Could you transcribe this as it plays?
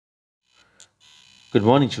Good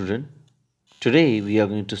morning, children. Today we are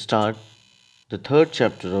going to start the third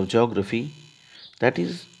chapter of geography, that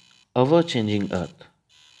is our changing earth.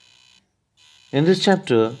 In this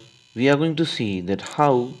chapter, we are going to see that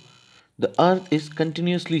how the earth is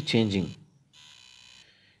continuously changing,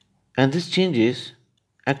 and these changes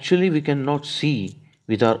actually we cannot see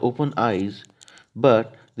with our open eyes,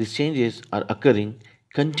 but these changes are occurring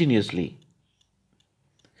continuously.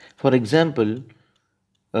 For example,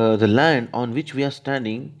 the land on which we are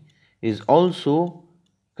standing is also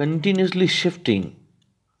continuously shifting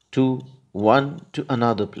to one to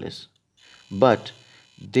another place. But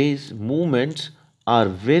these movements are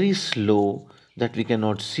very slow that we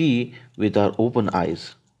cannot see with our open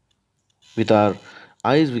eyes. With our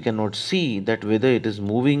eyes, we cannot see that whether it is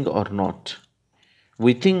moving or not.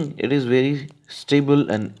 We think it is very stable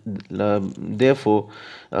and therefore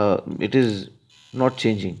it is not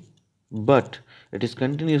changing, but it is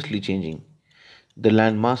continuously changing. The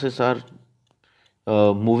land masses are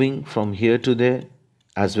moving from here to there,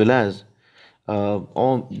 as well as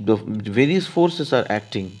all the various forces are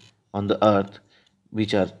acting on the earth,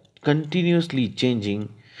 which are continuously changing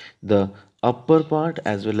the upper part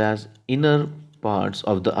as well as inner parts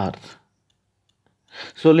of the earth.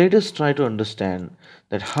 So let us try to understand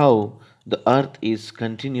that how the earth is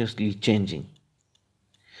continuously changing.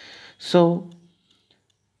 So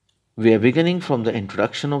we are beginning from the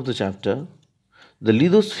introduction of the chapter. The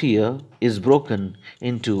lithosphere is broken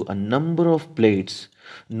into a number of plates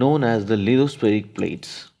known as the lithospheric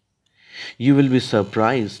plates. You will be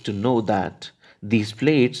surprised to know that these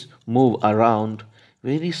plates move around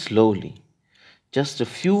very slowly, just a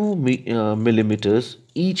few millimeters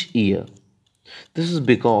each year. This is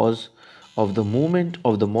because of the movement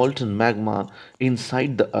of the molten magma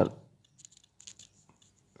inside the earth.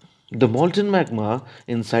 The molten magma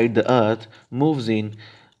inside the earth moves in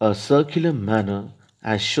a circular manner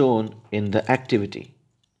as shown in the activity.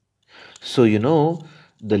 So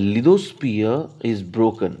the lithosphere is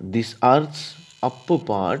broken. This earth's upper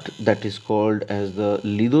part that is called as the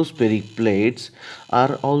lithospheric plates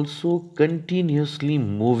are also continuously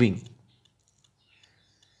moving,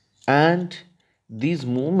 and these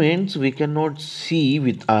movements we cannot see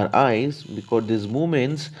with our eyes because these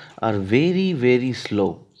movements are very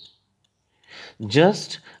slow,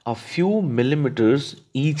 just a few millimeters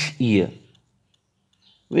each year,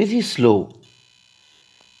 very slow,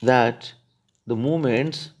 that the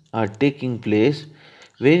movements are taking place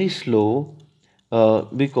very slow,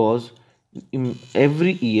 because in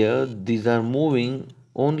every year these are moving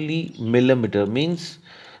only millimeter, means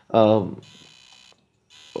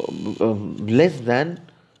less than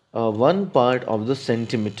one part of the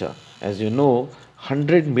centimeter. As you know,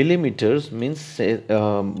 100 millimeters means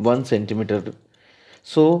 1 centimeter.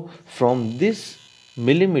 So from this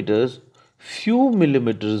millimeters, few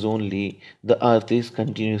millimeters only, the earth is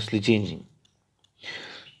continuously changing.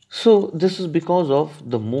 So this is because of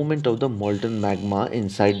the movement of the molten magma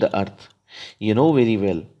inside the earth. You know very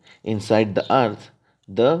well, inside the earth,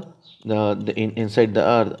 inside the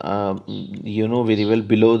earth, you know very well,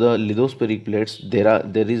 below the lithospheric plates, there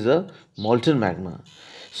is a molten magma.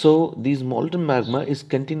 So this molten magma is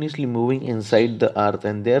continuously moving inside the earth,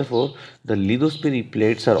 and therefore the lithospheric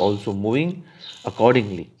plates are also moving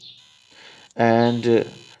accordingly. And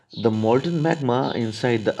the molten magma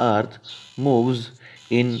inside the earth moves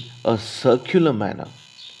in a circular manner.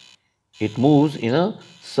 It moves in a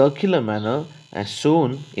circular manner as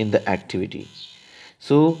shown in the activity.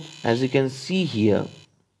 So as you can see here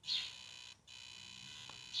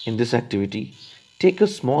in this activity, take a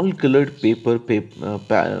small colored paper pellet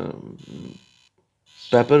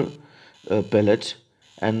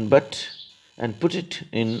and put it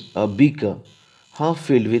in a beaker half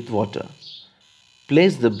filled with water.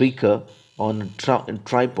 Place the beaker on a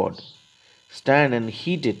tripod. Stand and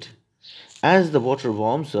heat it. As the water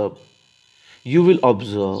warms up, you will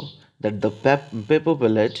observe that the paper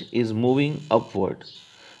pellet is moving upward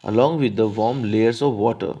along with the warm layers of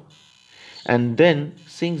water, and then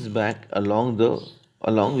sinks back along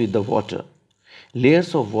with the water.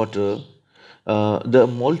 Layers of water, the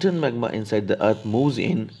molten magma inside the earth moves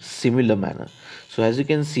in similar manner. So as you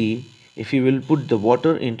can see, if you will put the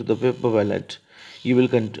water into the paper pellet, you will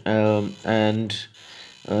and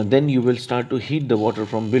then you will start to heat the water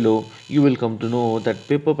from below. You will come to know that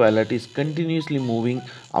paper pellet is continuously moving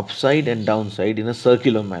upside and downside in a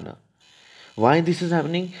circular manner. Why this is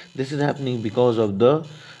happening? This is happening because of the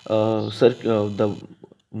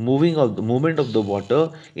movement of the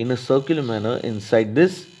water in a circular manner inside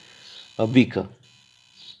this beaker.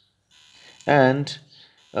 And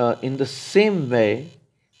in the same way,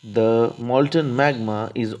 the molten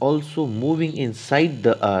magma is also moving inside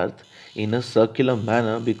the earth in a circular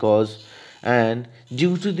manner, because and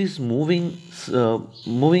due to this moving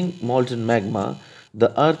molten magma,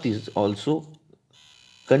 the earth is also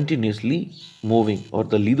continuously moving, or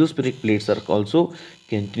the lithospheric plates are also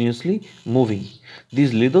continuously moving.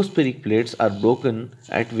 These lithospheric plates are broken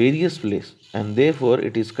at various places, and therefore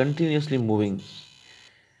it is continuously moving,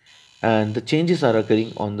 and the changes are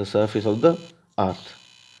occurring on the surface of the earth.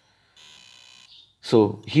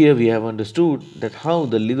 So here we have understood that how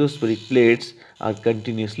the lithospheric plates are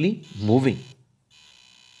continuously moving.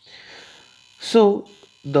 So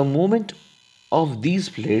the movement of these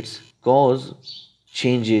plates cause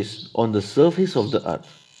changes on the surface of the earth.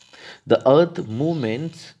 The earth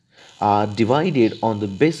movements are divided on the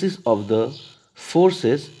basis of the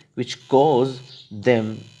forces which cause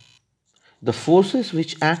them. The forces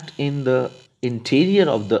which act in the interior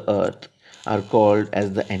of the earth are called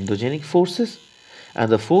as the endogenic forces, and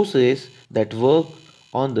the forces that work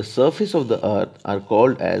on the surface of the earth are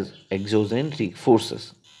called as exogenous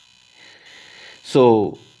forces.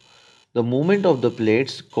 So, the movement of the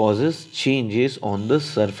plates causes changes on the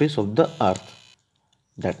surface of the earth.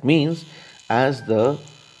 That means, as so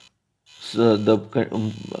the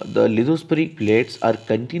lithospheric plates are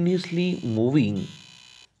continuously moving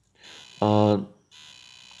uh,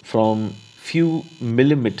 from few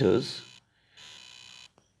millimeters,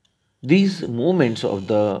 these movements of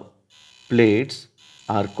the plates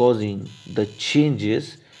are causing the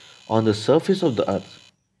changes on the surface of the earth.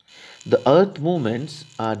 The earth movements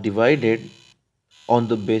are divided on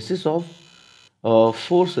the basis of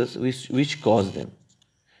forces which cause them.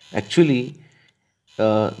 Actually,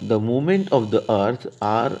 the movement of the earth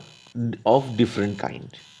are of different kind.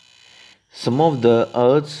 Some of the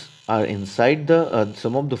earths are inside the earth,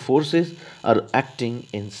 some of the forces are acting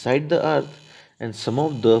inside the earth, and some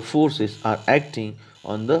of the forces are acting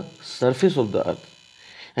on the surface of the earth.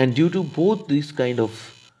 And due to both these kind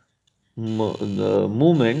of the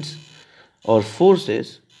movements or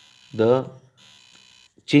forces, the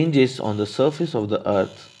changes on the surface of the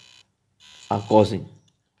earth are causing.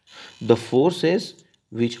 The forces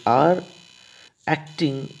which are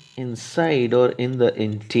acting inside or in the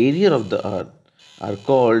interior of the earth are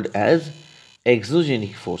called as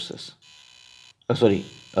exogenic forces.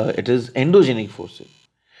 It is endogenic forces.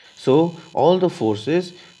 So, all the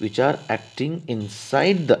forces which are acting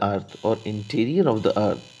inside the earth or interior of the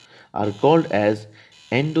earth are called as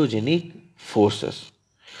endogenic forces,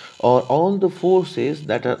 or all the forces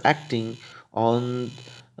that are acting on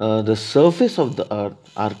the surface of the earth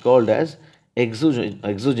are called as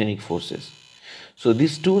exogenic forces. So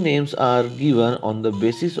these two names are given on the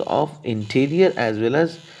basis of interior as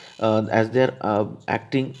they are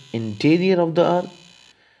acting interior of the earth,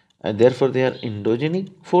 and therefore they are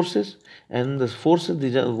endogenic forces, and the forces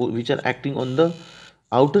which are acting on the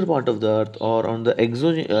outer part of the earth or on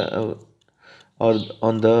the or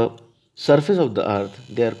on the surface of the earth,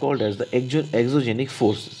 they are called as the exogenic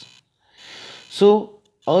forces. So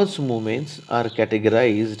earth's movements are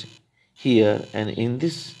categorized here, and in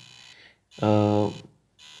this uh,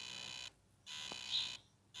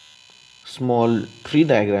 small tree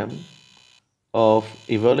diagram of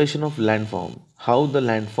evolution of landform, how the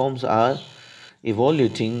landforms are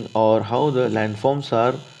evolving, or how the landforms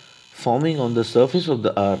are forming on the surface of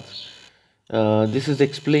the earth. This is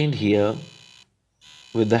explained here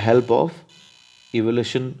with the help of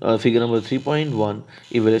evolution figure number 3.1,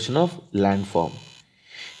 evolution of landform.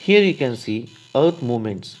 Here you can see earth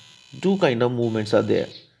movements. Two kind of movements are there.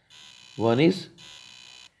 One is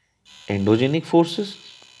endogenic forces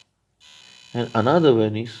and another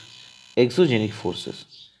one is exogenic forces.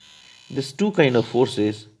 These two kind of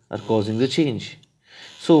forces are causing the change.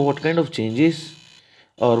 So what kind of changes,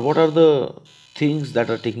 or what are the things that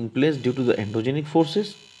are taking place due to the endogenic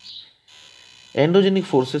forces? Endogenic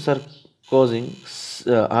forces are causing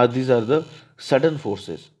these are the sudden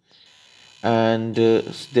forces, and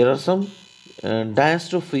there are some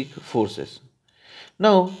diastrophic forces.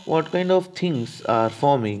 Now, what kind of things are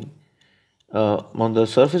forming on the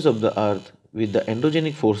surface of the earth with the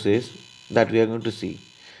endogenic forces that we are going to see?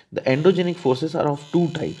 The endogenic forces are of two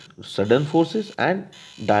types: sudden forces and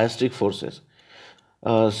diastrophic forces.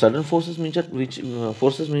 Sudden forces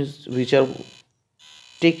means which are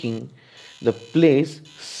taking the place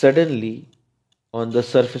suddenly on the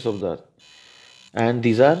surface of the earth, and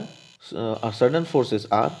these are sudden forces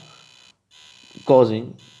are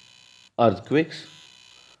causing earthquakes,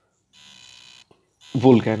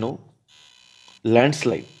 volcano,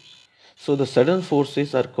 landslide. So the sudden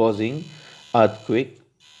forces are causing earthquake,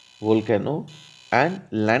 volcano, and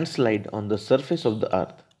landslide on the surface of the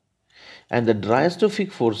earth. and the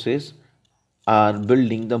diastrophic forces are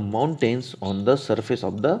building the mountains on the surface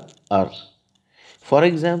of the earth. For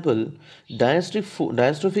example,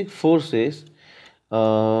 diastrophic forces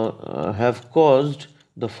have caused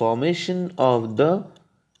the formation of the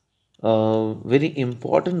very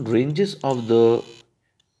important ranges of the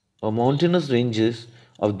mountainous ranges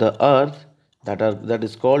of the earth that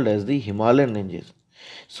is called as the Himalayan ranges.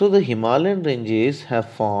 So the Himalayan ranges have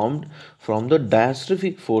formed from the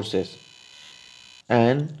diastrophic forces,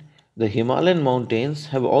 and the Himalayan mountains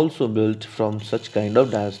have also built from such kind of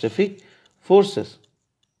diastrophic forces.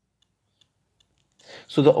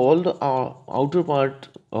 So the all the outer part,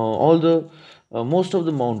 all the most of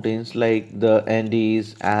the mountains like the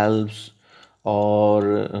Andes, Alps, or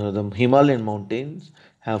the Himalayan mountains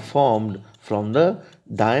have formed from the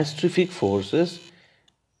diastrophic forces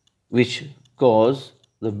which cause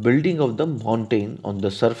the building of the mountain on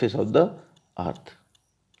the surface of the earth.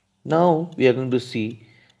 Now we are going to see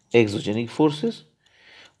exogenic forces.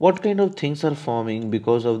 What kind of things are forming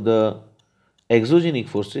because of the exogenic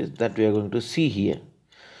forces that we are going to see here?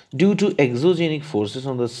 Due to exogenic forces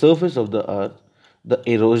on the surface of the earth, the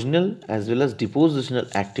erosional as well as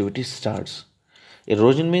depositional activity starts.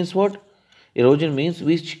 Erosion means what? Erosion means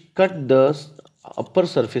which cut the upper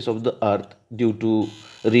surface of the earth due to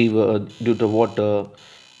river, due to water,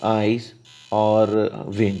 ice, or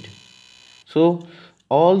wind. So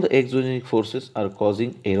all the exogenic forces are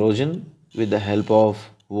causing erosion with the help of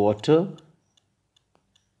water,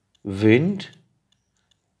 wind,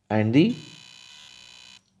 and the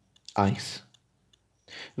ice.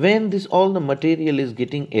 When this all the material is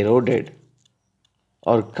getting eroded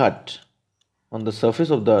or cut on the surface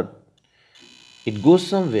of the earth, it goes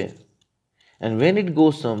somewhere, and when it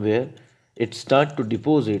goes somewhere, it start to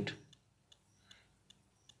deposit.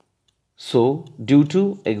 So due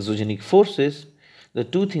to exogenic forces, the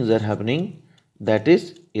two things are happening, that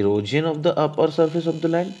is erosion of the upper surface of the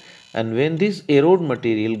land, and when this erode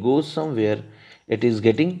material goes somewhere, it is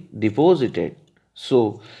getting deposited.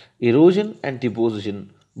 So erosion and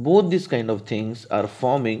deposition, both these kind of things are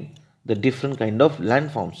forming the different kind of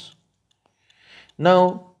landforms.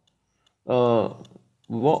 Now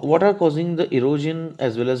what are causing the erosion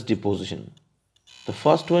as well as deposition? The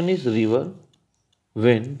first one is river,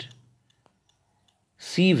 wind,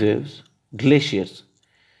 sea waves, glaciers.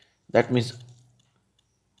 That means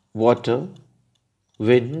water,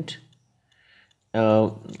 wind,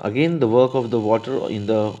 again the work of the water in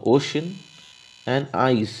the ocean, and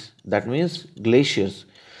ice, that means glaciers.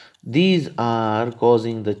 These are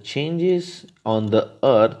causing the changes on the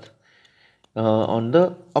earth, on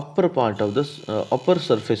the upper part of the upper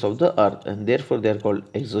surface of the earth, and therefore they are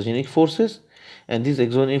called exogenic forces. And these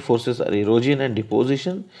exogenic forces are erosion and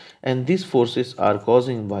deposition, and these forces are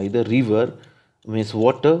causing by the river, means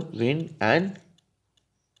water, wind, and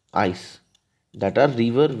ice, that are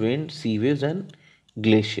river, wind, sea waves, and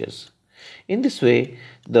glaciers. In this way,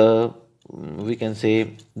 the we can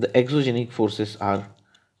say the exogenic forces are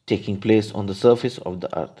taking place on the surface of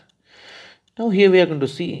the earth. Now here we are going to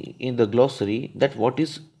see in the glossary that what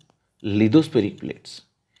is lithospheric plates.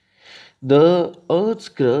 The earth's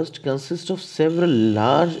crust consists of several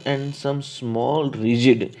large and some small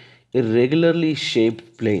rigid irregularly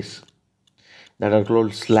shaped plates that are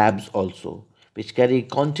called slabs also, which carry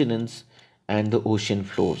continents and the ocean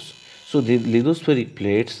floors. So the lithospheric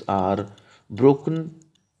plates are broken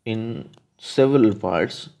in several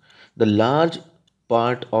parts. The large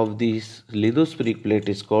part of this lithospheric plate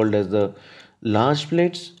is called as the large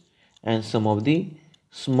plates, and some of the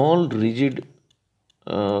small rigid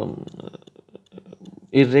um,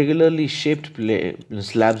 irregularly shaped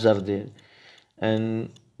slabs are there,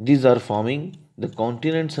 and these are forming the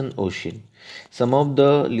continents and ocean. Some of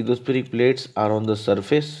the lithospheric plates are on the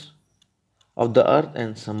surface of the earth,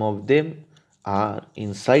 and some of them are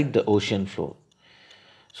inside the ocean floor.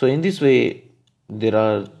 So in this way, there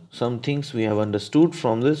are some things we have understood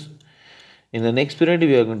from this. In the next period,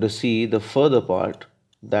 we are going to see the further part,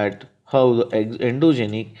 that how the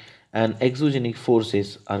endogenic and exogenic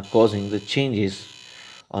forces are causing the changes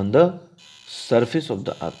on the surface of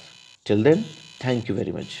the earth. Till then, thank you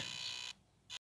very much.